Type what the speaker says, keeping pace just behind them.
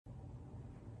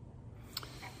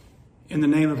In the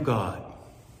name of God,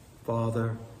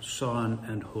 Father, Son,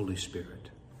 and Holy Spirit.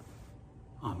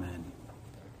 Amen.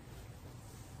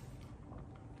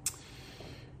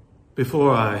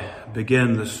 Before I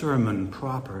begin the sermon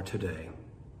proper today,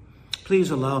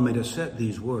 please allow me to set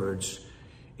these words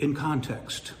in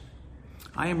context.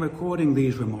 I am recording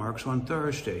these remarks on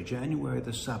Thursday, January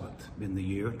the 7th, in the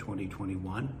year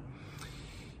 2021.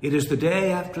 It is the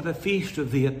day after the Feast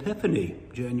of the Epiphany,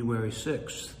 January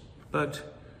 6th,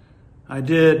 but I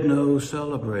did no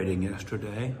celebrating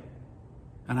yesterday,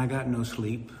 and I got no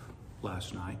sleep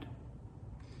last night.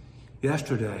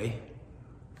 Yesterday,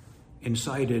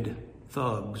 incited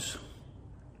thugs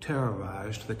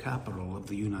terrorized the capital of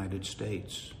the United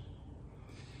States,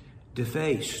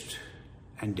 defaced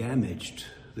and damaged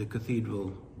the Cathedral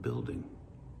building,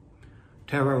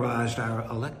 terrorized our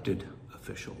elected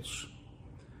officials,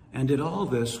 and did all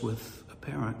this with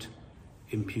apparent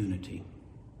impunity.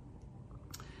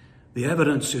 The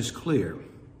evidence is clear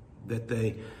that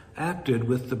they acted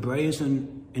with the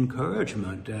brazen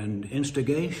encouragement and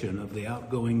instigation of the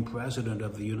outgoing President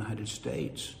of the United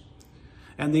States.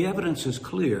 And the evidence is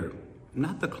clear,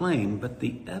 not the claim, but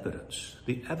the evidence.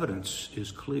 The evidence is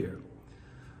clear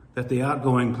that the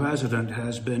outgoing President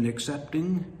has been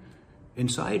accepting,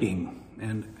 inciting,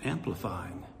 and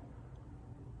amplifying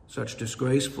such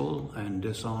disgraceful and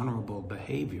dishonorable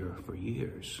behavior for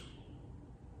years.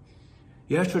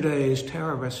 Yesterday's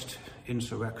terrorist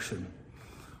insurrection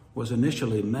was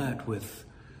initially met with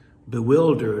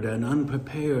bewildered and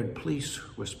unprepared police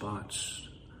response,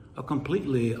 a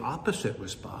completely opposite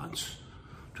response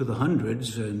to the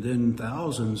hundreds and then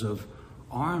thousands of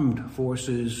armed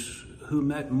forces who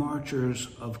met marchers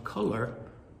of color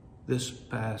this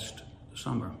past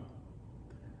summer.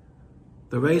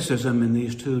 The racism in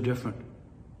these two different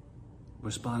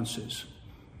responses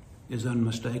is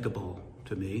unmistakable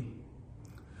to me.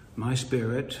 My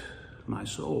spirit, my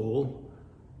soul,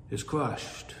 is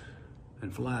crushed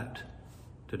and flat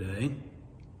today.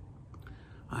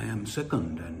 I am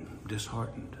sickened and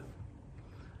disheartened.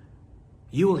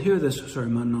 You will hear this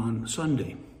sermon on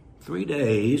Sunday, 3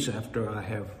 days after I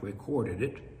have recorded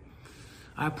it.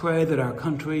 I pray that our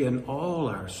country and all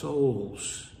our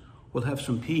souls will have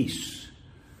some peace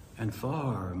and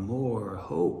far more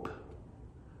hope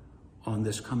on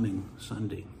this coming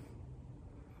Sunday.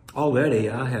 Already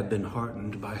I have been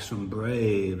heartened by some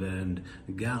brave and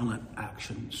gallant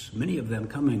actions, many of them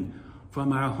coming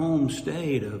from our home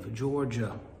state of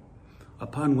Georgia,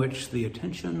 upon which the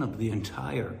attention of the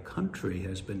entire country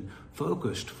has been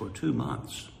focused for 2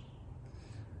 months.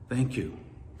 Thank you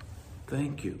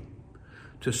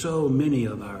to so many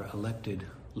of our elected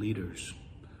leaders,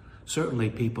 certainly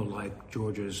people like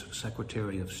Georgia's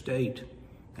Secretary of State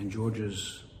and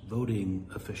Georgia's voting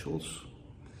officials.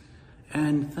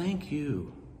 And thank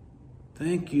you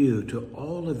to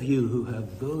all of you who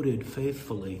have voted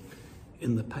faithfully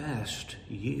in the past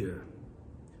year.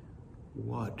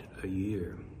 What a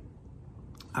year.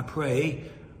 I pray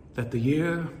that the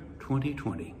year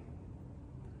 2020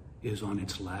 is on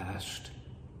its last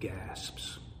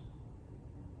gasps.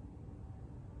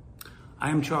 I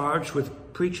am charged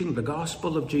with preaching the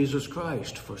gospel of Jesus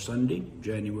Christ for Sunday,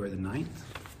 January the 9th,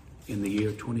 in the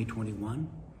year 2021.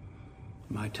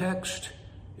 My text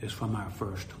is from our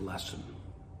first lesson.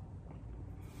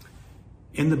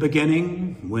 In the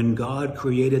beginning, when God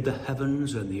created the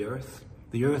heavens and the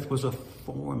earth was a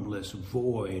formless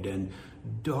void, and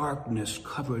darkness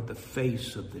covered the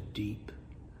face of the deep,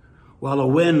 while a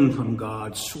wind from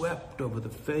God swept over the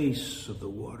face of the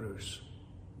waters.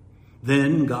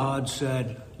 Then God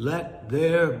said, "Let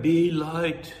there be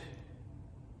light,"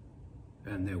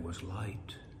 and there was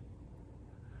light.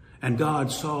 And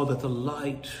God saw that the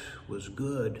light was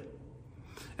good.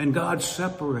 And God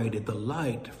separated the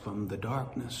light from the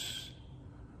darkness.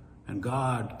 And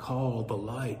God called the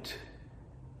light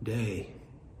day,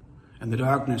 and the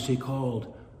darkness he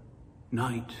called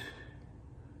night.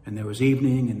 And there was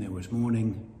evening and there was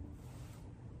morning,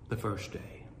 the first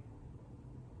day.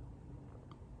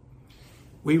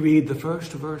 We read the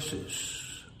first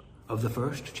verses of the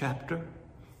first chapter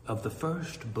of the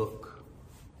first book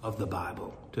of the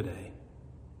Bible today.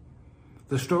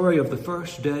 The story of the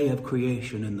first day of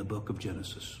creation in the book of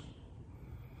Genesis.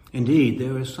 Indeed,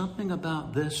 there is something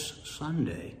about this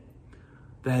Sunday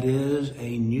that is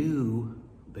a new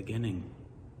beginning.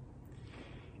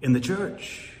 In the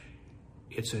church,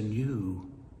 it's a new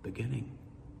beginning.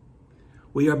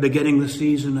 We are beginning the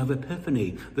season of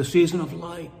Epiphany, the season of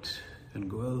light and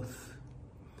growth.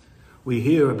 We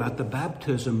hear about the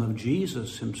baptism of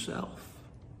Jesus himself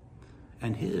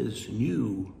and his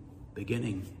new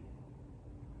beginning.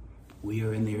 We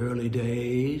are in the early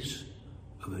days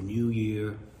of a new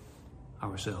year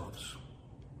ourselves.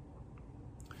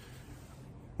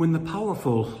 When the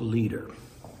powerful leader,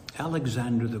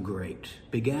 Alexander the Great,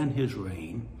 began his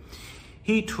reign,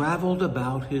 he traveled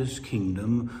about his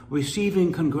kingdom,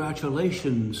 receiving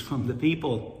congratulations from the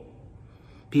people.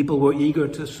 People were eager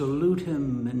to salute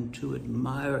him and to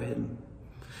admire him,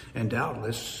 and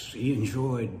doubtless he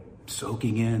enjoyed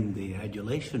soaking in the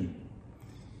adulation.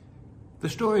 The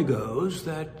story goes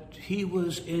that he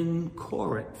was in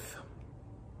Corinth,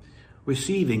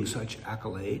 receiving such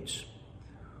accolades,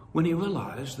 when he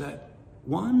realized that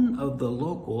one of the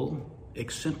local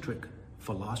eccentric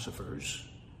philosophers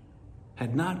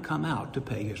had not come out to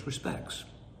pay his respects.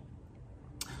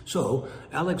 So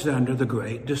Alexander the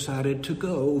Great decided to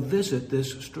go visit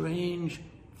this strange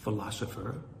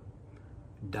philosopher,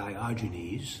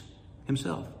 Diogenes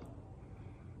himself.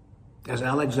 As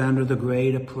Alexander the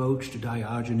Great approached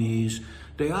Diogenes,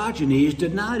 Diogenes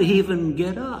did not even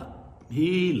get up.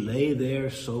 He lay there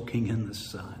soaking in the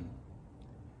sun.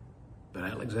 But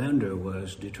Alexander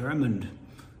was determined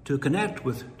to connect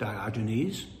with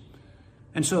Diogenes,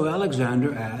 and so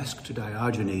Alexander asked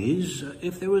Diogenes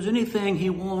if there was anything he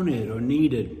wanted or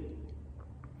needed.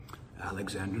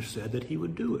 Alexander said that he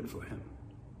would do it for him.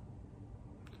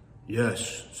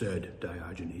 "Yes," said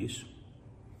Diogenes.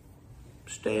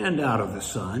 "Stand out of the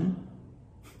sun."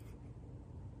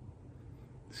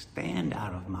 "Stand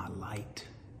out of my light,"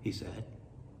 he said.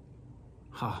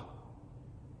 Ha!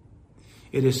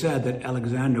 It is said that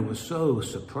Alexander was so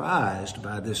surprised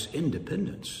by this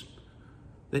independence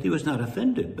that he was not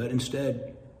offended, but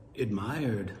instead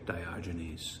admired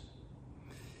Diogenes.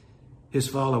 His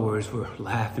followers were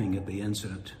laughing at the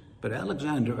incident, but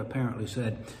Alexander apparently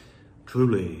said,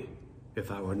 "Truly, if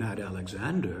I were not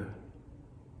Alexander,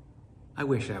 I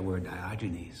wish I were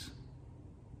Diogenes."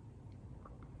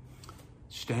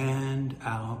 Stand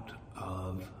out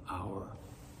of our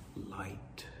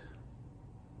light.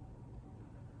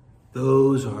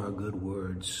 Those are good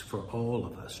words for all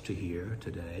of us to hear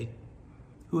today,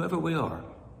 whoever we are,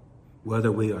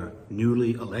 whether we are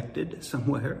newly elected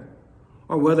somewhere,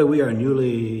 or whether we are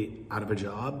newly out of a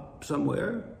job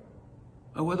somewhere,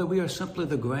 or whether we are simply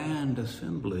the grand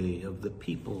assembly of the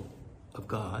people of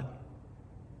God.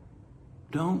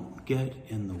 Don't get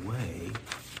in the way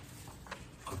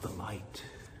of the light.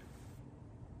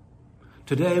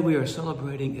 Today we are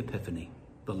celebrating Epiphany,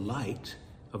 the light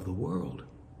of the world.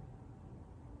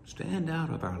 Stand out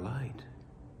of our light.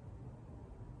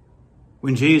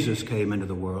 When Jesus came into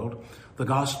the world, the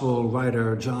gospel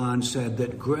writer John said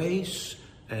that grace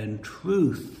and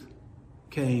truth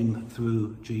came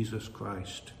through Jesus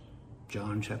Christ.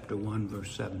 John chapter 1,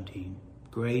 verse 17.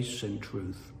 Grace and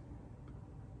truth.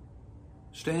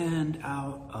 Stand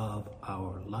out of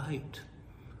our light.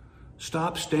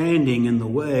 Stop standing in the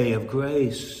way of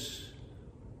grace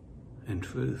and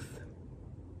truth.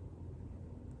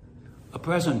 A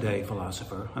present-day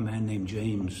philosopher, a man named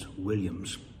James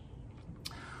Williams,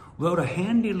 wrote a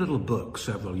handy little book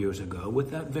several years ago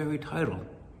with that very title,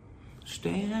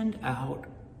 Stand Out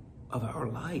of Our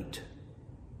Light.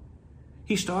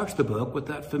 He starts the book with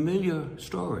that familiar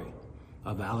story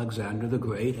of Alexander the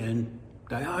Great and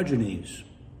Diogenes.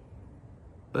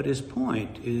 But his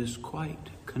point is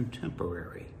quite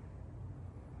contemporary.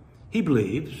 He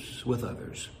believes, with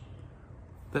others,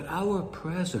 that our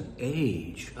present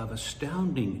age of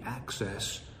astounding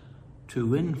access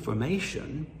to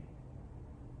information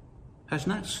has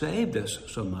not saved us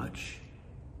so much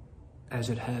as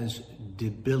it has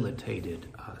debilitated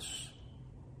us.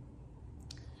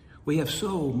 We have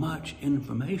so much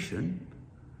information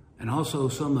and also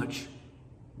so much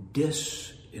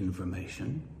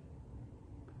disinformation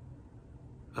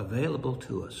available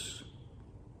to us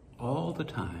all the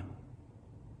time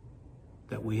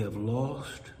that we have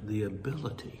lost the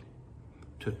ability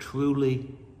to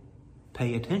truly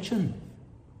pay attention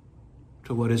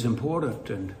to what is important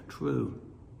and true.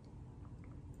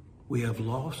 We have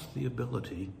lost the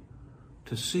ability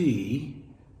to see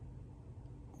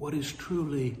what is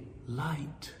truly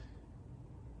light.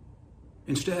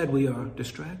 Instead, we are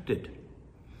distracted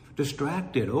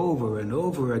over and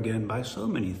over again by so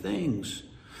many things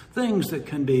that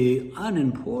can be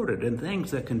unimportant and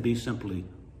things that can be simply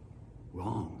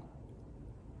wrong.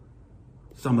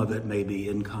 Some of it may be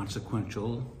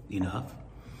inconsequential enough.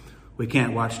 We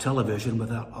can't watch television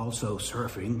without also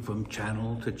surfing from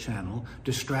channel to channel,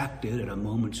 distracted at a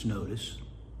moment's notice.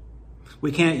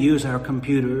 We can't use our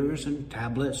computers and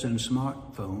tablets and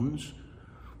smartphones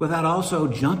without also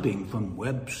jumping from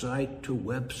website to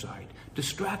website,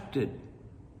 distracted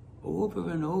over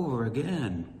and over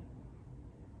again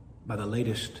by the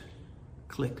latest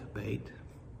clickbait.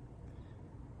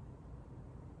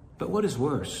 But what is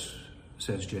worse,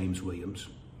 says James Williams,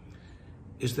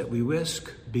 is that we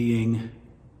risk being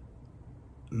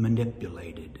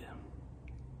manipulated.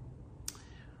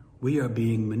 We are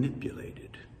being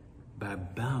manipulated by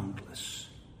boundless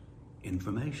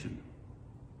information.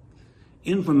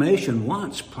 Information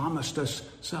once promised us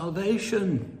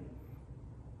salvation,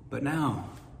 but now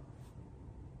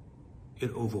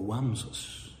it overwhelms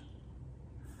us.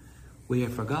 We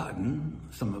have forgotten,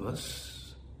 some of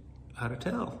us, how to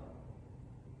tell.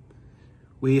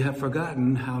 We have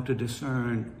forgotten how to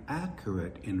discern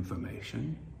accurate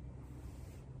information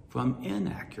from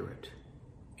inaccurate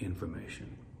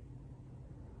information.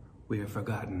 We have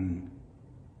forgotten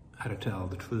how to tell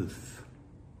the truth.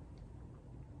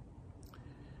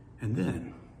 And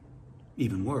then,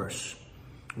 even worse,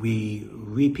 we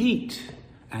repeat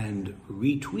and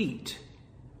retweet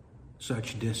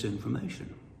such disinformation.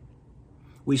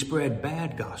 We spread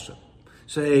bad gossip,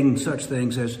 saying such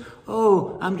things as,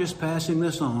 "Oh, I'm just passing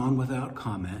this on without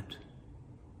comment,"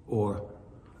 or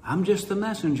 "I'm just the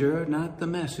messenger, not the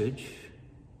message."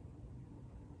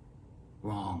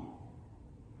 Wrong.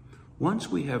 Once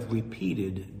we have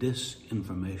repeated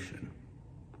disinformation,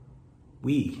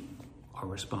 we are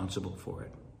responsible for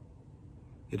it.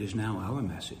 It is now our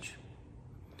message.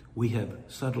 We have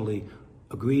subtly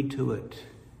agreed to it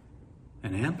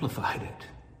and amplified it.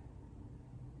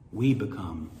 We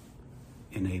become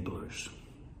enablers.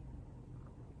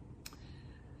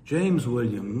 James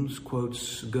Williams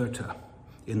quotes Goethe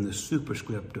in the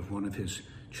superscript of one of his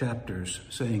chapters,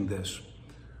 saying this: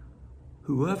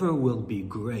 "Whoever will be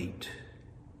great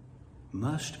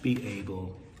must be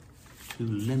able to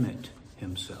limit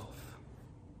himself."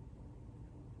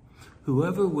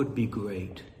 Whoever would be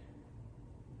great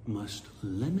must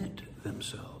limit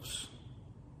themselves.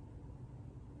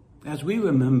 As we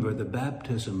remember the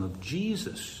baptism of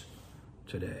Jesus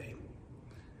today,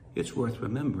 it's worth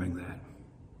remembering that.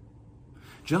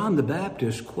 John the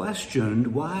Baptist questioned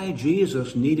why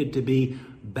Jesus needed to be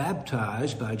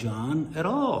baptized by John at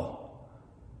all.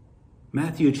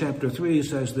 Matthew chapter 3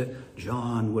 says that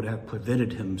John would have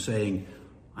prevented him, saying,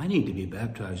 "I need to be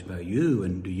baptized by you,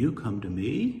 and do you come to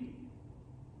me?"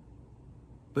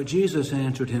 But Jesus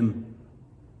answered him,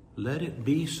 "Let it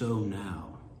be so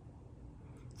now,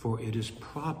 for it is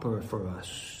proper for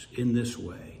us in this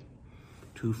way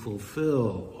to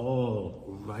fulfill all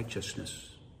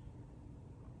righteousness."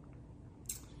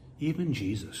 Even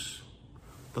Jesus,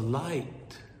 the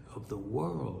light of the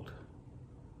world,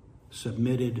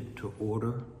 submitted to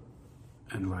order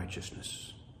and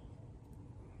righteousness.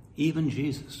 Even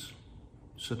Jesus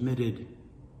submitted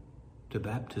to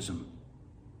baptism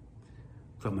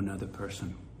from another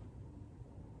person.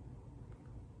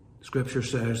 Scripture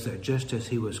says that just as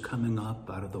he was coming up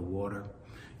out of the water,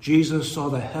 Jesus saw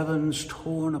the heavens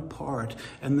torn apart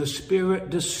and the Spirit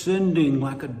descending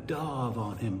like a dove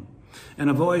on him. And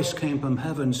a voice came from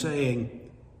heaven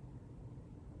saying,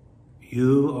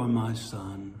 "You are my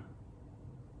Son,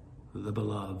 the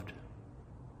beloved.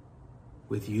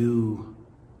 With you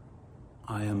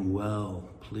I am well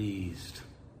pleased."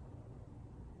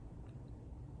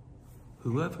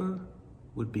 Whoever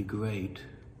would be great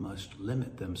must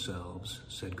limit themselves,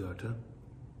 said Goethe,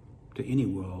 to any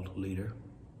world leader.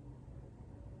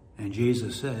 And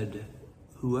Jesus said,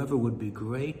 whoever would be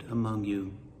great among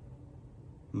you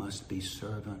must be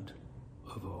servant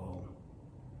of all.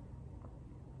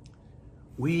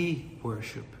 We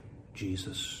worship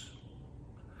Jesus,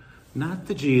 not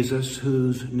the Jesus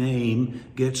whose name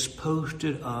gets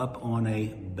posted up on a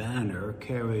banner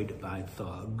carried by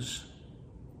thugs.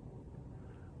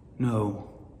 No,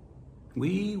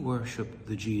 we worship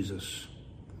the Jesus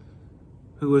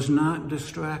who is not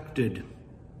distracted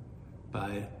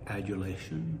by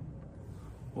adulation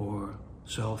or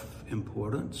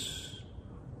self-importance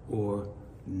or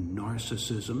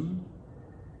narcissism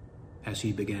as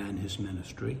he began his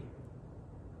ministry.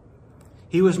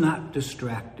 He was not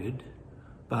distracted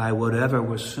by whatever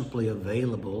was simply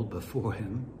available before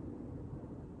him.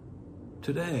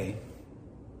 Today,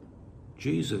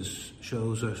 Jesus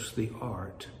shows us the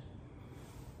art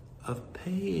of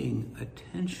paying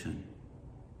attention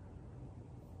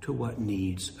to what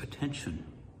needs attention.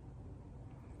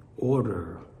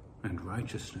 Order and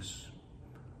righteousness,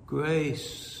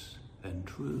 grace and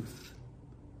truth,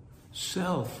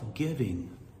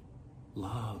 self-giving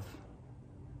love.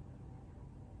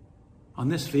 On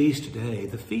this feast day,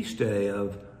 the feast day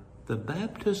of the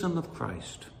baptism of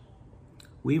Christ,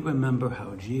 we remember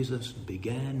how Jesus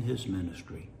began his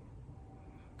ministry.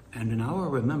 And in our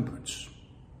remembrance,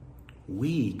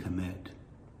 we commit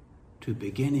to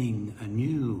beginning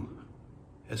anew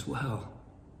as well.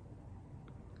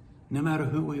 no matter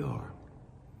who we are,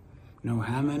 no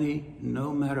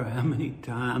matter how many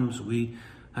times we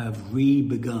have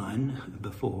re-begun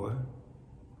before,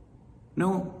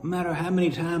 no matter how many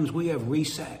times we have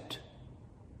reset,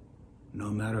 no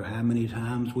matter how many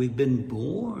times we've been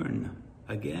born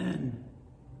again.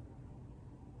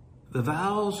 The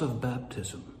vows of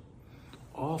baptism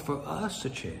offer us a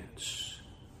chance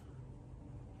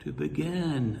to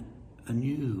begin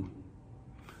anew,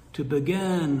 to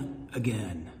begin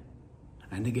again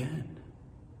and again,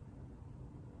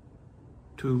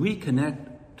 to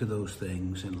reconnect to those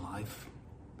things in life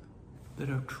that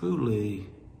are truly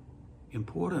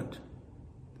important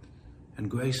and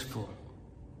graceful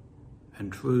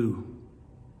and true,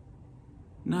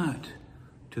 not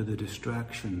to the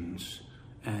distractions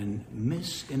and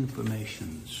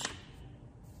misinformations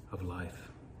of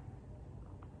life.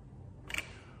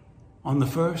 On the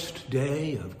first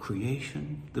day of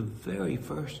creation, the very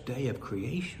first day of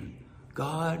creation,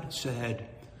 God said,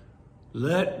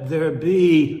 "Let there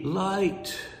be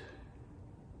light."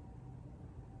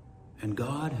 And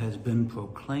God has been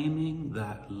proclaiming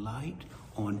that light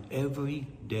on every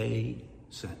day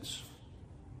since.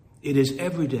 It is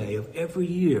every day of every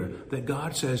year that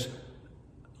God says,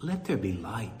 "Let there be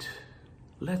light.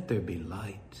 Let there be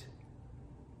light."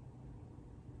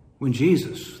 When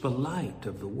Jesus, the light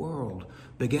of the world,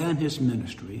 began his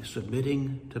ministry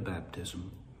submitting to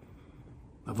baptism,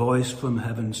 a voice from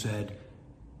heaven said,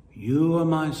 "You are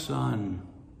my Son,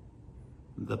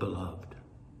 the beloved."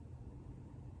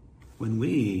 When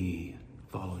we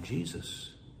follow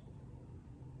Jesus,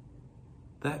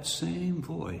 that same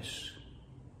voice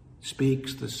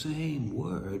speaks the same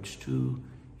words to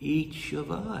each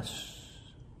of us.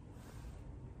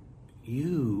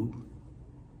 You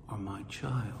are my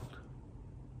child,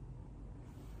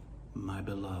 my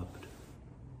beloved.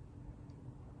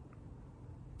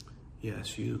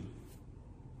 Yes, you.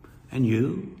 And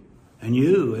you, and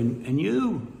you, and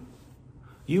you.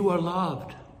 You are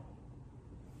loved,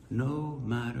 no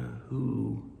matter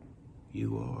who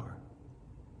you are.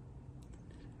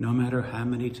 No matter how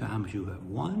many times you have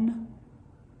won,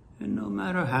 and no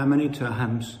matter how many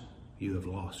times you have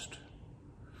lost.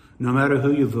 No matter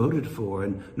who you voted for,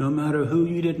 and no matter who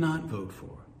you did not vote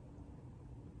for.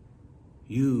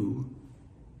 You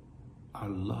are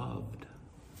loved.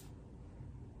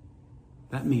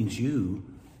 That means you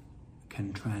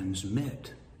can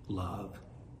transmit love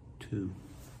too.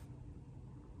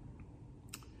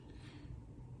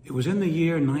 It was in the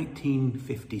year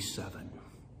 1957,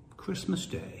 Christmas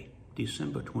Day,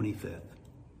 December 25th,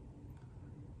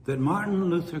 that Martin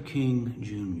Luther King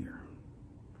Jr.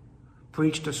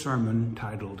 preached a sermon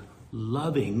titled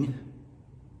 "Loving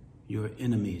Your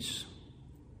Enemies"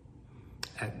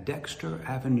 at Dexter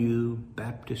Avenue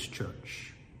Baptist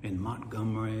Church in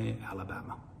Montgomery,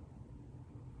 Alabama.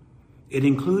 It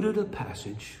included a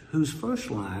passage whose first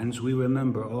lines we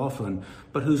remember often,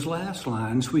 but whose last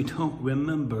lines we don't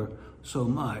remember so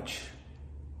much.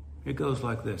 It goes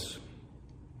like this.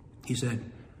 He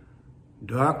said,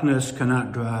 "Darkness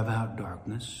cannot drive out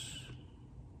darkness.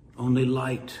 Only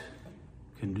light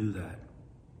can do that.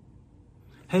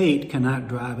 Hate cannot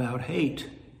drive out hate.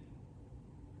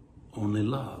 Only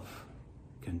love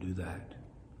can do that.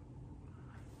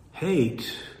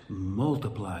 Hate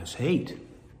multiplies hate.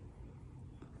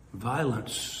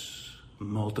 Violence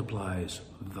multiplies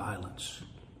violence.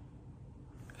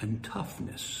 And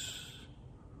toughness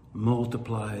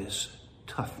multiplies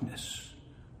toughness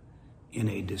in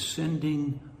a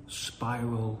descending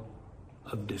spiral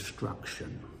of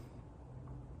destruction,"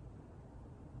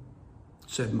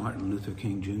 said Martin Luther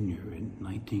King Jr. in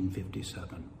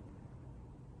 1957.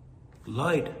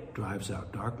 Light drives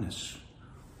out darkness.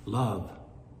 Love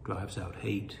drives out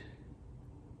hate.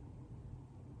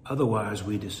 Otherwise,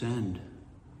 we descend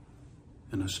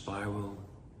in a spiral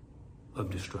of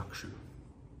destruction.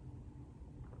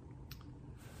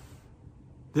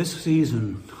 This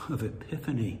season of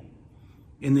Epiphany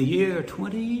in the year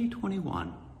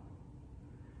 2021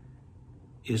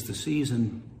 is the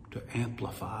season to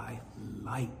amplify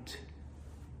light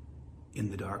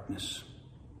in the darkness,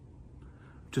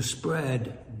 to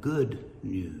spread good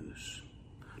news,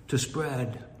 to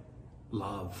spread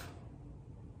love.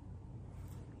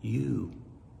 You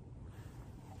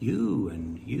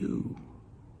and you,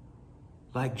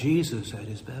 like Jesus at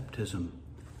his baptism,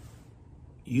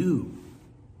 you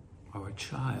are a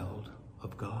child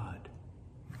of God,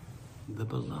 the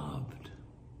beloved.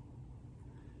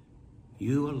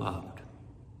 You are loved.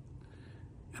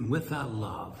 And with that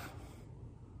love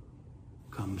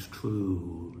comes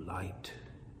true light,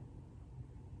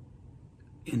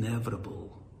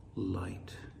 inevitable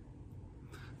light.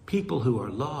 People who are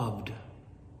loved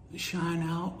shine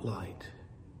out light,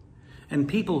 and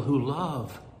people who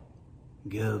love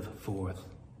give forth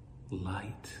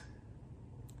light.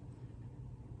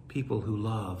 People who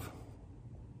love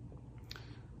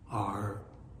are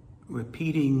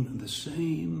repeating the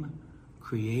same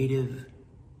creative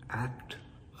act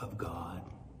of God.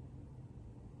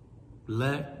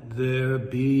 Let there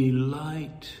be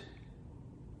light.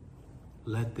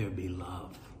 Let there be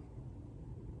love.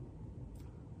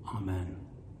 Amen.